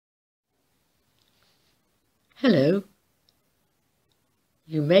Hello.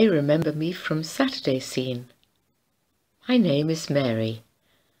 You may remember me from Saturday's scene. My name is Mary,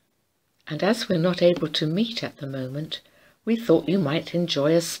 and as we're not able to meet at the moment, we thought you might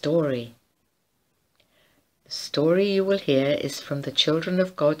enjoy a story. The story you will hear is from the Children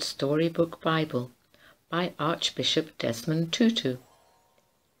of God Storybook Bible by Archbishop Desmond Tutu.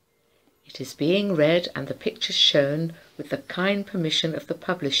 It is being read and the pictures shown with the kind permission of the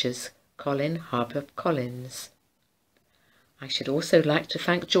publishers, Harper. I should also like to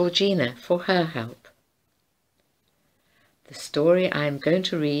thank Georgina for her help. The story I am going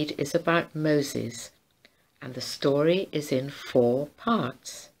to read is about Moses, and the story is in 4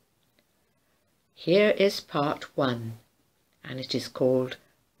 parts. Here is part 1, and it is called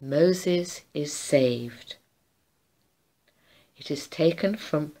Moses is Saved. It is taken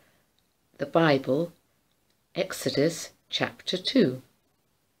from the Bible, Exodus chapter 2.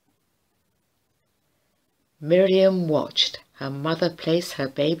 Miriam watched her mother place her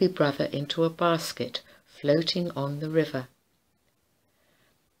baby brother into a basket floating on the river.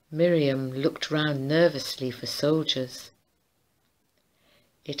 Miriam looked round nervously for soldiers.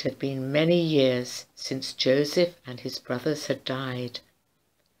 It had been many years since Joseph and his brothers had died.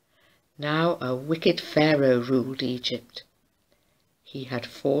 Now a wicked Pharaoh ruled Egypt. He had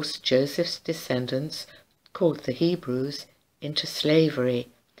forced Joseph's descendants, called the Hebrews, into slavery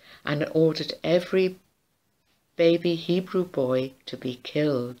and ordered every baby Hebrew boy to be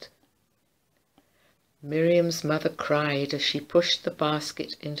killed. Miriam's mother cried as she pushed the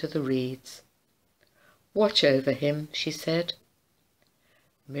basket into the reeds. "Watch over him," she said.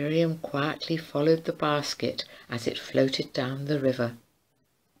 Miriam quietly followed the basket as it floated down the river.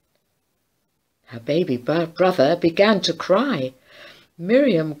 Her baby brother began to cry.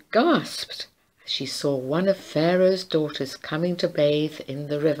 Miriam gasped as she saw one of Pharaoh's daughters coming to bathe in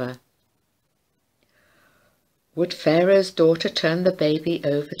the river. Would Pharaoh's daughter turn the baby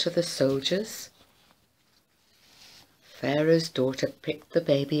over to the soldiers? Pharaoh's daughter picked the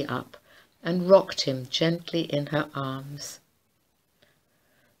baby up and rocked him gently in her arms.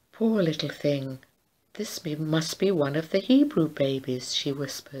 "Poor little thing, this must be one of the Hebrew babies," she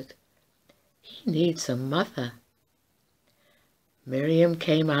whispered. "He needs a mother." Miriam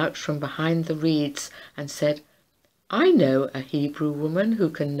came out from behind the reeds and said, "I know a Hebrew woman who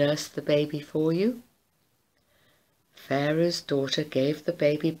can nurse the baby for you." Pharaoh's daughter gave the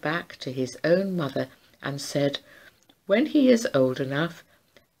baby back to his own mother and said, "When he is old enough,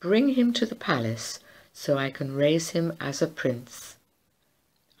 bring him to the palace so I can raise him as a prince.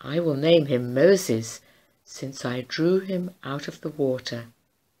 I will name him Moses, since I drew him out of the water."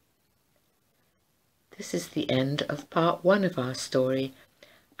 This is the end of part 1 of our story,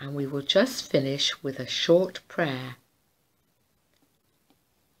 and we will just finish with a short prayer.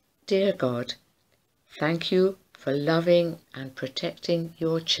 Dear God, thank you for loving and protecting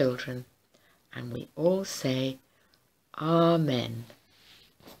your children, and we all say Amen.